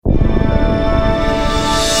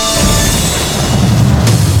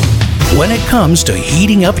When it comes to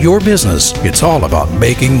heating up your business, it's all about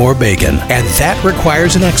making more bacon, and that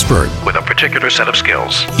requires an expert with a particular set of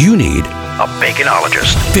skills. You need a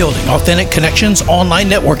baconologist. Building authentic connections, online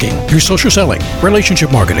networking, your social selling,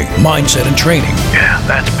 relationship marketing, mindset and training. Yeah,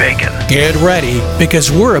 that's bacon. Get ready,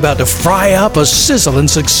 because we're about to fry up a sizzling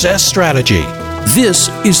success strategy. This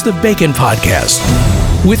is the Bacon Podcast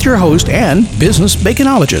with your host and business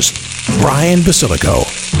baconologist, Brian Basilico.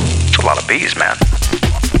 It's a lot of bees, man.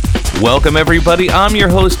 Welcome, everybody. I'm your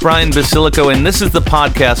host, Brian Basilico, and this is the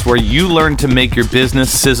podcast where you learn to make your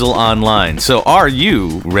business sizzle online. So are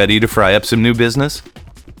you ready to fry up some new business?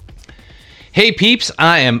 Hey, peeps,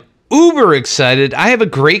 I am uber excited. I have a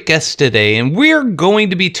great guest today, and we're going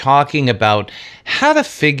to be talking about how to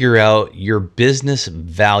figure out your business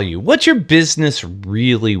value. What's your business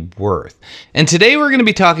really worth? And today we're going to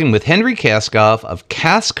be talking with Henry Kaskov of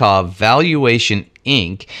Kaskov Valuation,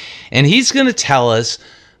 Inc., and he's going to tell us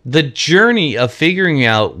the journey of figuring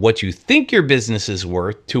out what you think your business is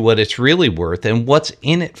worth to what it's really worth and what's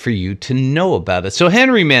in it for you to know about it. So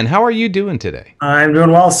Henry, man, how are you doing today? I'm doing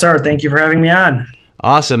well, sir. Thank you for having me on.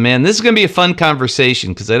 Awesome, man. This is going to be a fun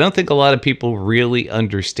conversation because I don't think a lot of people really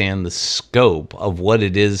understand the scope of what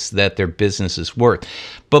it is that their business is worth.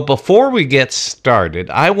 But before we get started,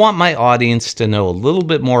 I want my audience to know a little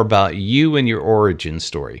bit more about you and your origin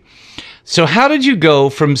story. So how did you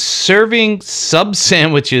go from serving sub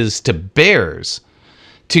sandwiches to bears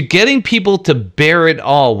to getting people to bear it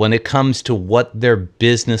all when it comes to what their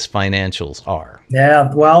business financials are? Yeah,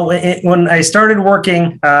 well, when I started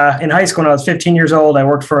working in high school when I was 15 years old, I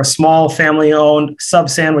worked for a small family-owned sub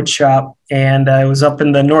sandwich shop, and I was up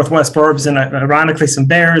in the Northwest burbs, and ironically, some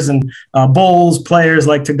bears and Bulls players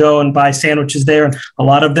like to go and buy sandwiches there, and a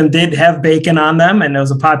lot of them did have bacon on them, and it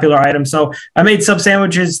was a popular item. So I made sub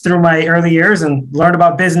sandwiches through my early years and learned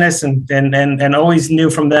about business, and always knew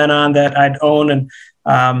from then on that I'd own and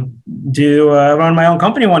run my own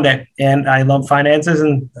company one day. And I love finances,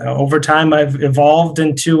 and over time I've evolved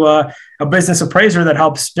into a business appraiser that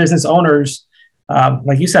helps business owners,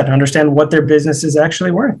 like you said, understand what their business is actually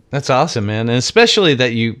worth. That's awesome, man. And especially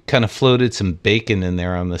that you kind of floated some bacon in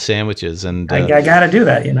there on the sandwiches. And I got to do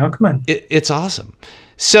that, come on. It's awesome.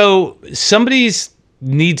 So somebody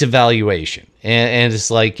needs a valuation, and it's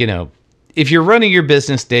like, if you're running your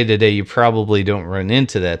business day to day, you probably don't run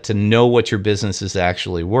into that to know what your business is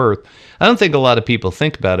actually worth. I don't think a lot of people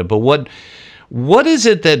think about it, but what is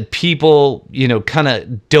it that people, kind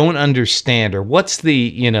of don't understand, or what's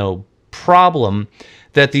the, problem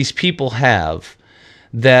that these people have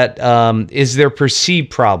that is their perceived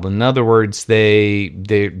problem? In other words,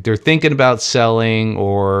 they're thinking about selling,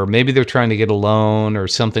 or maybe they're trying to get a loan or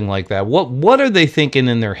something like that. What are they thinking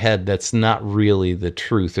in their head that's not really the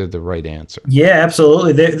truth or the right answer? Yeah,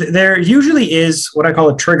 absolutely. There usually is what I call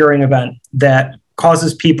a triggering event that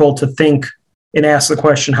causes people to think and ask the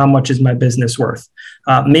question, how much is my business worth?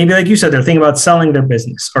 Maybe, like you said, they're thinking about selling their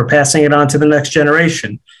business or passing it on to the next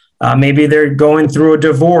generation. Maybe they're going through a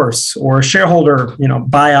divorce or a shareholder,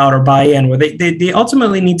 buyout or buy-in, where they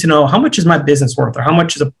ultimately need to know, how much is my business worth, or how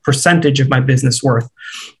much is a percentage of my business worth?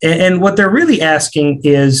 And what they're really asking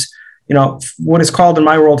is, what is called in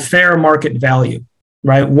my world fair market value,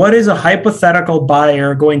 right? What is a hypothetical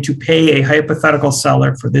buyer going to pay a hypothetical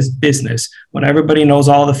seller for this business when everybody knows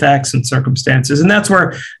all the facts and circumstances? And that's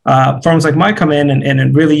where firms like mine come in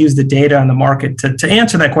and really use the data on the market to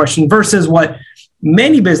answer that question, versus what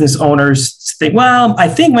many business owners think, well, I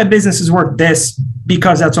think my business is worth this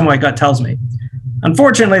because that's what my gut tells me.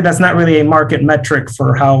 Unfortunately, that's not really a market metric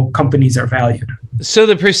for how companies are valued. So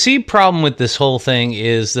the perceived problem with this whole thing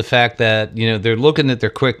is the fact that, they're looking at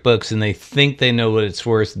their QuickBooks and they think they know what it's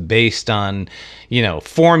worth based on,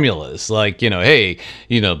 formulas like, hey,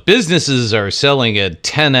 businesses are selling at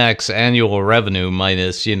 10x annual revenue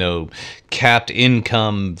minus, capped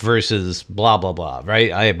income versus blah, blah, blah,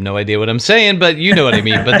 right? I have no idea what I'm saying, but you know what I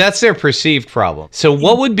mean. But that's their perceived problem. So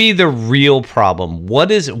what would be the real problem?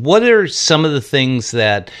 What are some of the things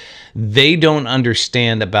that they don't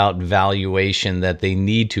understand about valuation that they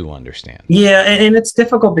need to understand? Yeah, and it's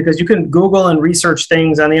difficult because you can Google and research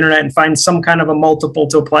things on the internet and find some kind of a multiple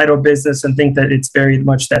to apply to a business and think that it's very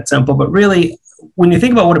much that simple. But really, when you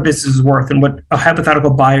think about what a business is worth and what a hypothetical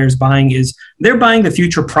buyer is buying, is they're buying the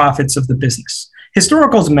future profits of the business.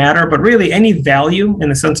 Historicals matter, but really any value in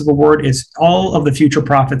the sense of a word is all of the future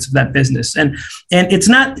profits of that business. And it's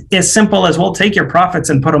not as simple as, well, take your profits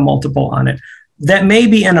and put a multiple on it. That may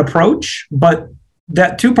be an approach, but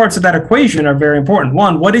that two parts of that equation are very important.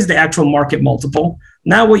 One, what is the actual market multiple?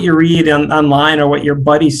 Not what you read online or what your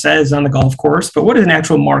buddy says on the golf course, but what is an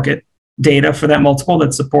actual market data for that multiple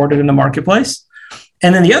that's supported in the marketplace?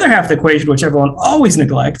 And then the other half of the equation, which everyone always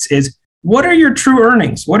neglects, is what are your true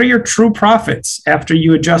earnings? What are your true profits after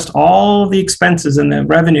you adjust all the expenses and the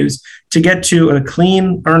revenues to get to a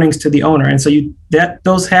clean earnings to the owner? And so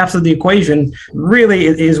those halves of the equation really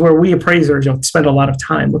is where we appraisers spend a lot of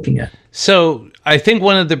time looking at. So I think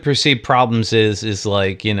one of the perceived problems is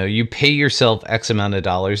like, you pay yourself X amount of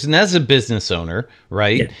dollars. And as a business owner,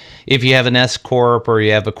 right? Yeah. If you have an S corp or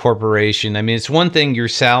you have a corporation, I mean, it's one thing, your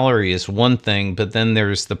salary is one thing, but then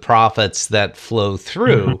there's the profits that flow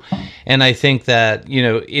through. Mm-hmm. And I think that,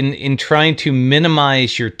 in trying to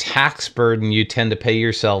minimize your tax burden, you tend to pay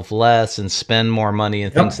yourself less and spend more money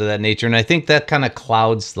and things of that nature. And I think that kind of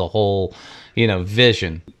clouds the whole,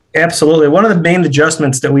 vision. Absolutely. One of the main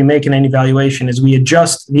adjustments that we make in any valuation is we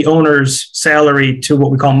adjust the owner's salary to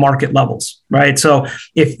what we call market levels, right? So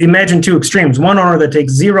if imagine two extremes, one owner that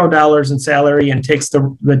takes $0 in salary and takes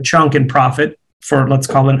the chunk in profit for, let's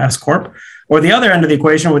call it an S corp, or the other end of the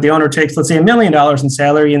equation where the owner takes, let's say, $1 million in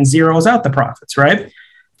salary and zeroes out the profits, right?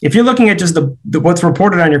 If you're looking at just what's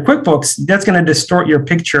reported on your QuickBooks, that's going to distort your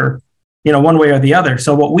picture, one way or the other.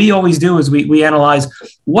 So what we always do is we analyze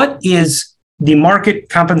what is the market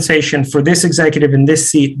compensation for this executive in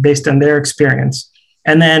this seat based on their experience.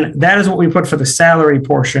 And then that is what we put for the salary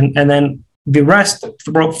portion. And then the rest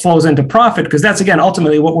flows into profit, because that's, again,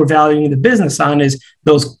 ultimately what we're valuing the business on is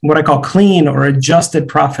those, what I call clean or adjusted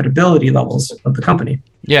profitability levels of the company.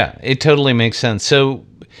 Yeah, it totally makes sense. So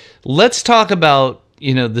let's talk about,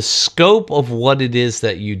 the scope of what it is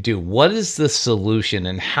that you do. What is the solution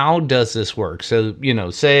and how does this work? So,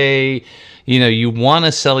 say, you want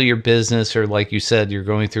to sell your business, or like you said, you're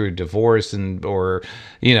going through a divorce or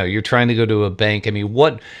you're trying to go to a bank. I mean,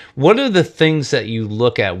 what are the things that you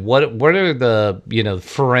look at? What are the,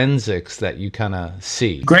 forensics that you kind of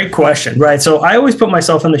see? Great question. Right. So I always put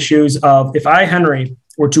myself in the shoes of, if I, Henry,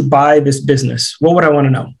 were to buy this business, what would I want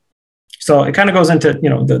to know? So it kind of goes into,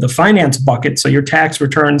 the finance bucket. So your tax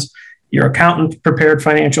returns, your accountant prepared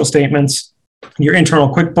financial statements, your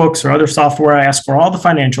internal QuickBooks or other software. I ask for all the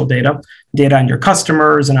financial data on your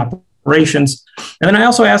customers and operations. And then I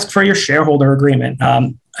also ask for your shareholder agreement,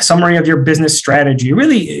 a summary of your business strategy,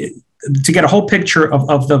 really to get a whole picture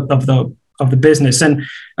of the business. And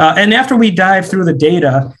after we dive through the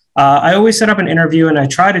data, I always set up an interview, and I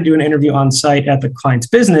try to do an interview on site at the client's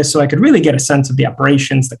business so I could really get a sense of the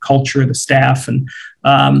operations, the culture, the staff, and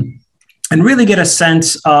really get a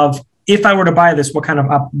sense of, if I were to buy this, what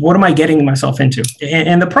am I getting myself into?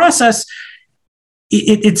 And the process,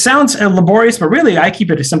 it sounds laborious, but really I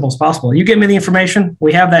keep it as simple as possible. You get me the information,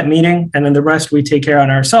 we have that meeting, and then the rest we take care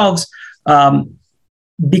on ourselves.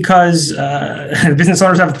 Because business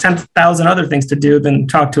owners have 10,000 other things to do than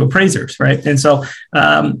talk to appraisers, right? And so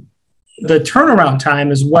the turnaround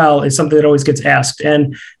time as well is something that always gets asked.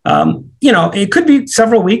 And, it could be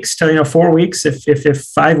several weeks to, 4 weeks, if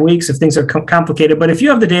 5 weeks, if things are complicated. But if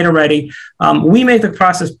you have the data ready, we make the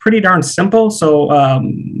process pretty darn simple. So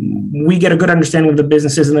we get a good understanding of the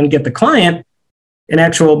businesses and then get the client an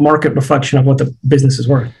actual market reflection of what the business is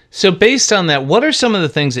worth. So based on that, what are some of the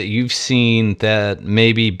things that you've seen that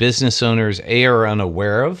maybe business owners are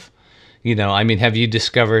unaware of? Have you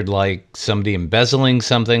discovered like somebody embezzling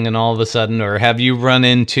something and all of a sudden, or have you run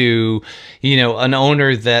into, an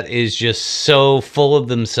owner that is just so full of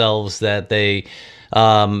themselves that they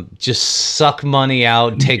just suck money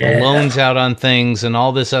out, take loans out on things and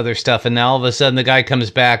all this other stuff. And now all of a sudden the guy comes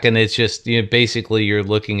back and it's just, basically you're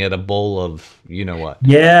looking at a bowl of, what?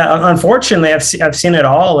 Yeah, unfortunately, I've seen it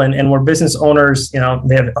all. And where business owners, they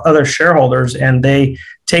have other shareholders and they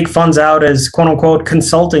take funds out as quote unquote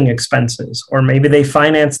consulting expenses, or maybe they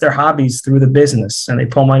finance their hobbies through the business and they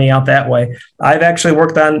pull money out that way. I've actually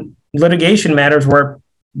worked on litigation matters where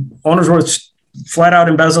owners were flat out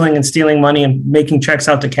embezzling and stealing money and making checks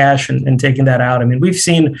out to cash and taking that out. I mean, we've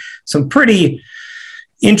seen some pretty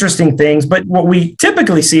interesting things, but what we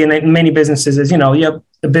typically see in many businesses is,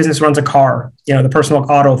 the business runs a car, the personal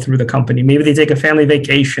auto through the company. Maybe they take a family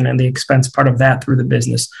vacation and the expense part of that through the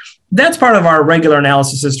business. That's part of our regular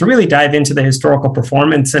analysis, is to really dive into the historical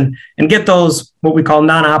performance and get those, what we call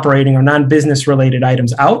non-operating or non-business related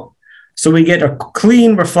items out. So we get a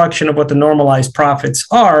clean reflection of what the normalized profits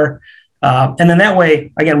are. And then that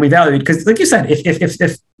way, again, we value it. Because like you said,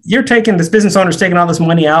 if you're taking, this business owner's taking all this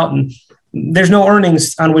money out and there's no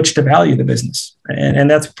earnings on which to value the business. And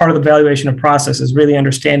that's part of the valuation of process, is really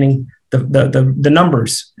understanding the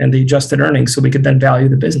numbers and the adjusted earnings so we could then value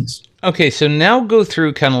the business. Okay, so now go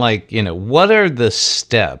through kind of like, what are the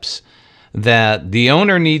steps that the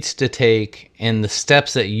owner needs to take and the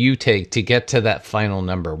steps that you take to get to that final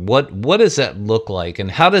number? What does that look like, and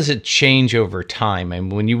how does it change over time?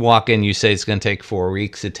 And when you walk in, you say it's going to take 4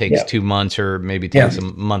 weeks, it takes 2 months, or maybe takes a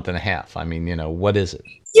month and a half. I mean, what is it?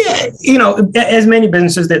 Yeah, as many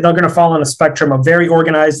businesses, they're going to fall on a spectrum of very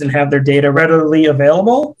organized and have their data readily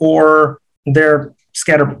available, or they're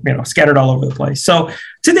scattered all over the place. So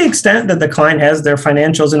to the extent that the client has their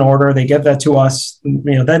financials in order, they give that to us,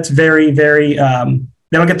 that's very, very,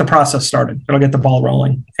 that'll get the process started. It'll get the ball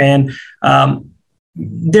rolling. And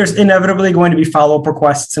there's inevitably going to be follow-up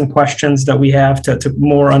requests and questions that we have to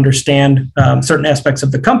more understand certain aspects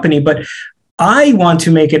of the company. But I want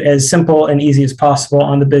to make it as simple and easy as possible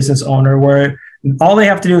on the business owner, where all they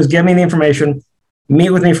have to do is give me the information,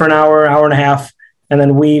 meet with me for an hour and a half, and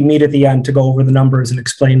then we meet at the end to go over the numbers and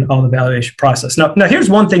explain all the valuation process. Now here's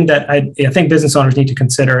one thing that I think business owners need to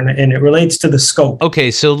consider, and it relates to the scope. Okay,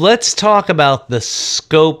 so let's talk about the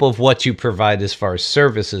scope of what you provide as far as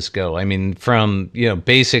services go. I mean, from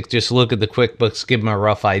basic, just look at the QuickBooks, give them a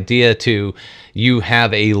rough idea, to you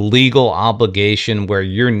have a legal obligation where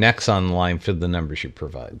you're next on line for the numbers you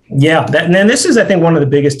provide. Yeah, and this is, I think, one of the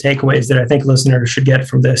biggest takeaways that I think listeners should get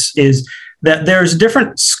from this is that there's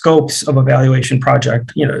different scopes of a valuation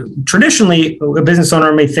project. Traditionally, a business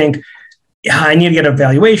owner may think, I need to get a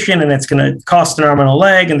valuation and it's going to cost an arm and a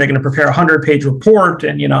leg, and they're going to prepare a 100-page report.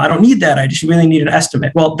 And, I don't need that. I just really need an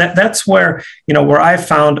estimate. Well, that's where, where I've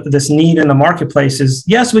found this need in the marketplace is,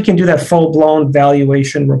 yes, we can do that full-blown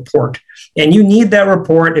valuation report. And you need that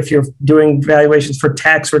report if you're doing valuations for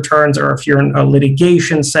tax returns, or if you're in a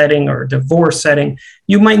litigation setting or a divorce setting,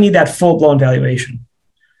 you might need that full-blown valuation.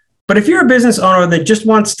 But if you're a business owner that just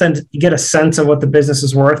wants to get a sense of what the business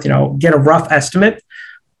is worth, get a rough estimate,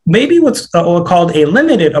 maybe what's called a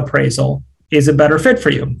limited appraisal is a better fit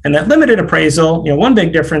for you. And that limited appraisal, one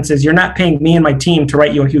big difference is you're not paying me and my team to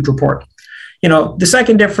write you a huge report. The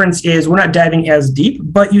second difference is we're not diving as deep,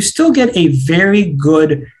 but you still get a very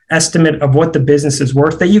good estimate of what the business is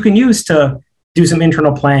worth that you can use to do some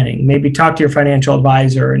internal planning, maybe talk to your financial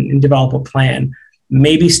advisor and develop a plan.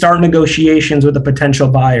 Maybe start negotiations with a potential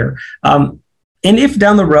buyer. And if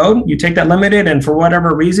down the road you take that limited and for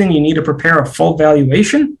whatever reason you need to prepare a full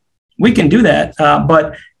valuation, we can do that.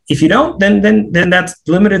 But if you don't, then that's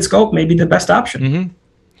limited scope, maybe the best option. Mm-hmm.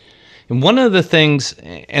 And one of the things,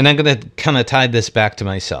 and I'm going to kind of tie this back to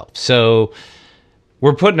myself. So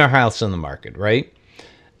we're putting our house on the market, right?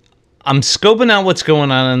 I'm scoping out what's going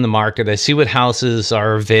on in the market. I see what houses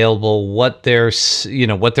are available, what they're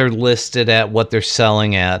listed at, what they're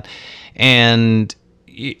selling at. And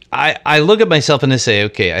I look at myself and I say,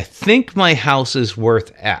 okay, I think my house is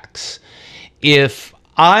worth X. If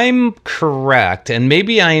I'm correct, and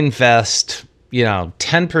maybe I invest,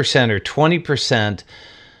 10% or 20%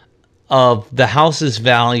 of the house's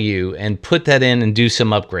value and put that in and do some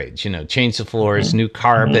upgrades, change the floors, new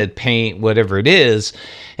carpet, paint, whatever it is.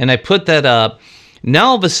 And I put that up. Now,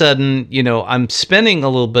 all of a sudden, I'm spending a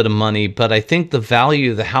little bit of money, but I think the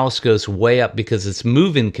value of the house goes way up because it's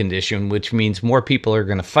move-in condition, which means more people are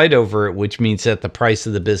going to fight over it, which means that the price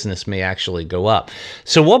of the business may actually go up.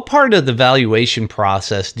 So what part of the valuation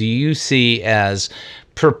process do you see as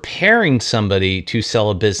preparing somebody to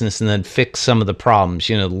sell a business and then fix some of the problems,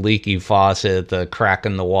 the leaky faucet, the crack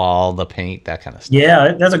in the wall, the paint, that kind of stuff?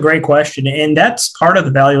 Yeah, that's a great question. And that's part of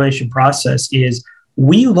the valuation process is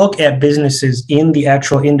we look at businesses in the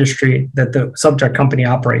actual industry that the subject company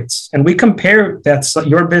operates. And we compare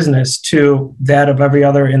your business to that of every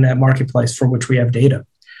other in that marketplace for which we have data.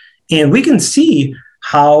 And we can see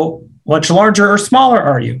how much larger or smaller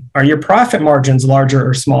are you? Are your profit margins larger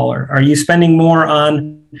or smaller? Are you spending more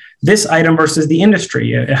on this item versus the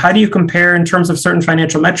industry? How do you compare in terms of certain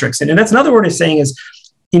financial metrics? And that's another word of saying is,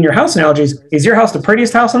 in your house analogies, is your house the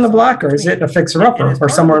prettiest house on the block, or is it a fixer-upper, or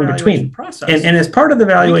somewhere in between? And as part of the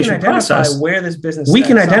valuation process, we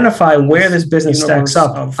can identify where this business stacks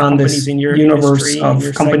up on this universe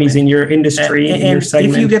of companies in your industry, in your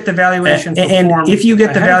segment. If you get the valuation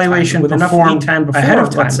performed ahead of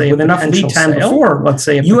time, with enough lead time before, let's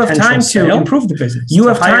say, you have time to improve the business. You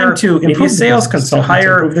have time to improve the sales consultant,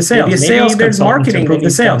 hire the sales. Maybe a sales consultant to improve the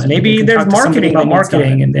sales. Maybe there's marketing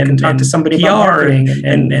and talk to somebody about marketing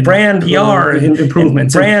and brand PR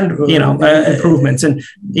improvements, improvements, and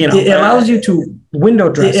it allows you to window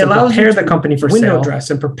dress. It allows you to prepare the company for window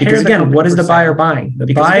dress and prepare. Because again, what is the buyer buying?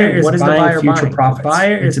 The buyer is buying future profits.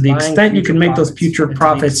 And to the extent you can make those future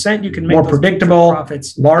profits more predictable,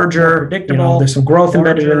 larger, there's some growth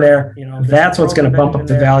embedded in there. That's what's going to bump up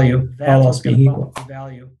the value, all else being equal.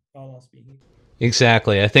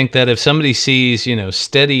 Exactly. I think that if somebody sees,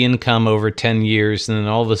 steady income over 10 years, and then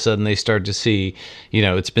all of a sudden they start to see,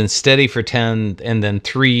 it's been steady for 10 and then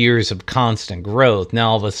 3 years of constant growth. Now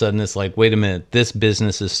all of a sudden it's like, wait a minute, this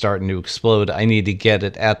business is starting to explode. I need to get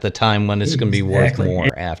it at the time when it's going to be worth more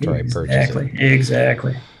after I purchase it.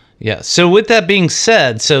 Exactly. Yeah. So with that being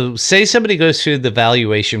said, so say somebody goes through the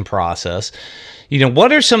valuation process,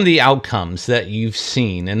 what are some of the outcomes that you've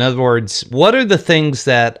seen? In other words, what are the things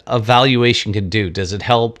that a valuation can do? Does it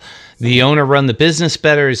help the owner run the business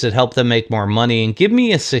better? Does it help them make more money? And give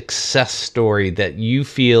me a success story that you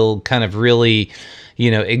feel kind of really,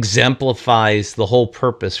 exemplifies the whole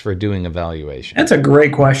purpose for doing a valuation. That's a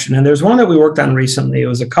great question. And there's one that we worked on recently. It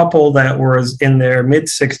was a couple that was in their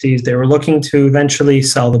mid-60s. They were looking to eventually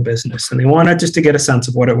sell the business, and they wanted just to get a sense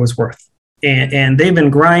of what it was worth. And they've been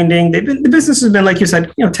grinding. The business has been, like you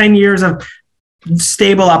said, 10 years of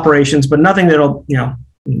stable operations, but nothing that'll,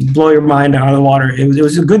 blow your mind out of the water. It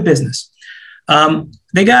was a good business.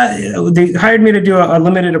 They hired me to do a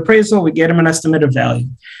limited appraisal. We get them an estimate of value,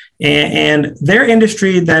 and their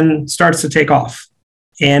industry then starts to take off.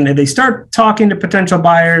 And they start talking to potential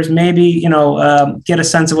buyers, maybe, get a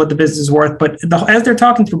sense of what the business is worth. But as they're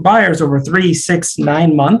talking to buyers over 3, 6,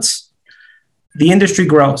 9 months, the industry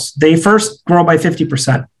grows. They first grow by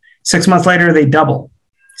 50%. 6 months later, they double.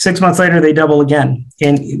 6 months later, they double again.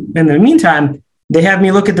 And in the meantime, they have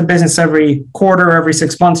me look at the business every quarter, every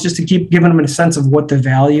 6 months, just to keep giving them a sense of what the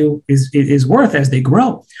value is worth as they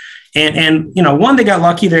grow. And one, they got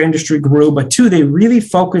lucky, their industry grew, but two, they really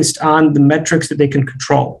focused on the metrics that they can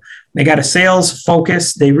control. They got a sales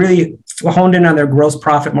focus. They really honed in on their gross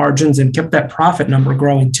profit margins and kept that profit number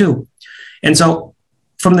growing too. And so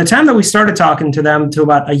from the time that we started talking to them to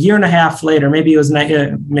about a year and a half later, maybe it was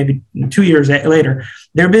maybe 2 years later,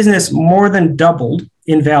 their business more than doubled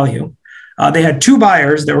in value. They had 2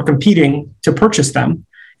 buyers that were competing to purchase them,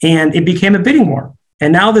 and it became a bidding war.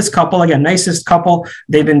 And now this couple, again, nicest couple,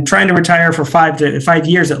 they've been trying to retire for 5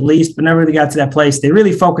 years at least, but never really got to that place. They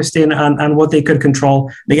really focused in on what they could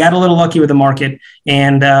control. They got a little lucky with the market.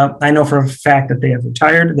 And I know for a fact that they have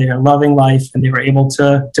retired. They are loving life, and they were able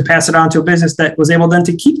to pass it on to a business that was able then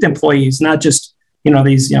to keep the employees, not just,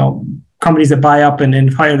 these, companies that buy up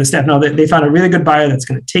and hire the staff. No, they found a really good buyer that's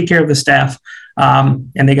going to take care of the staff. And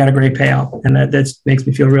they got a great payout. And that makes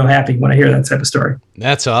me feel real happy when I hear that type of story.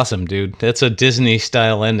 That's awesome, dude. That's a Disney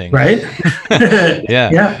style ending. Right?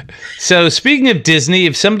 Yeah. So speaking of Disney,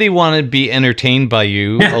 if somebody wanted to be entertained by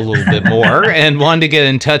you a little bit more and wanted to get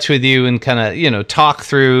in touch with you and kind of, talk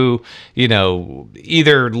through,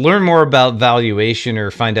 either learn more about valuation or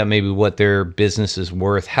find out maybe what their business is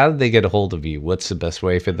worth, how do they get a hold of you? What's the best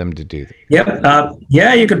way for them to do that? Yep.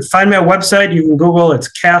 You can find me on my website. You can Google. It's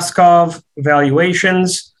Kaskov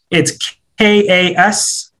Valuations. It's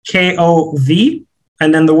KASKOV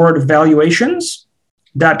and then the word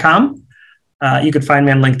valuations.com. You can find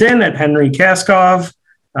me on LinkedIn at Henry Kaskov.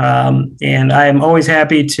 And I am always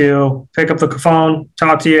happy to pick up the phone,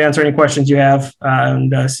 talk to you, answer any questions you have,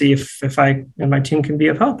 and see if I and my team can be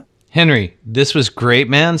of help. Henry, this was great,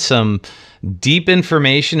 man. Some deep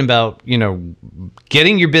information about,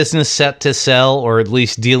 getting your business set to sell, or at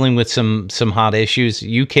least dealing with some hot issues.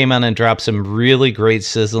 You came on and dropped some really great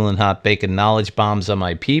sizzling hot bacon knowledge bombs on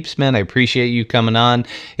my peeps, man. I appreciate you coming on.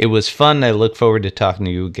 It was fun. I look forward to talking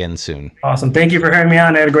to you again soon. Awesome. Thank you for having me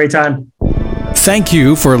on. I had a great time. Thank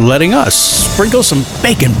you for letting us sprinkle some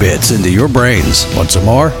bacon bits into your brains. Want some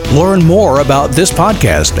more? Learn more about this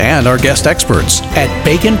podcast and our guest experts at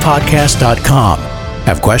baconpodcast.com.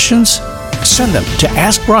 Have questions? Send them to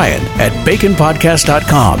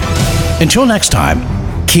askbrian@baconpodcast.com. Until next time,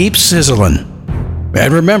 keep sizzling.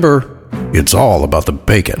 And remember, it's all about the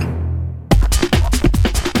bacon.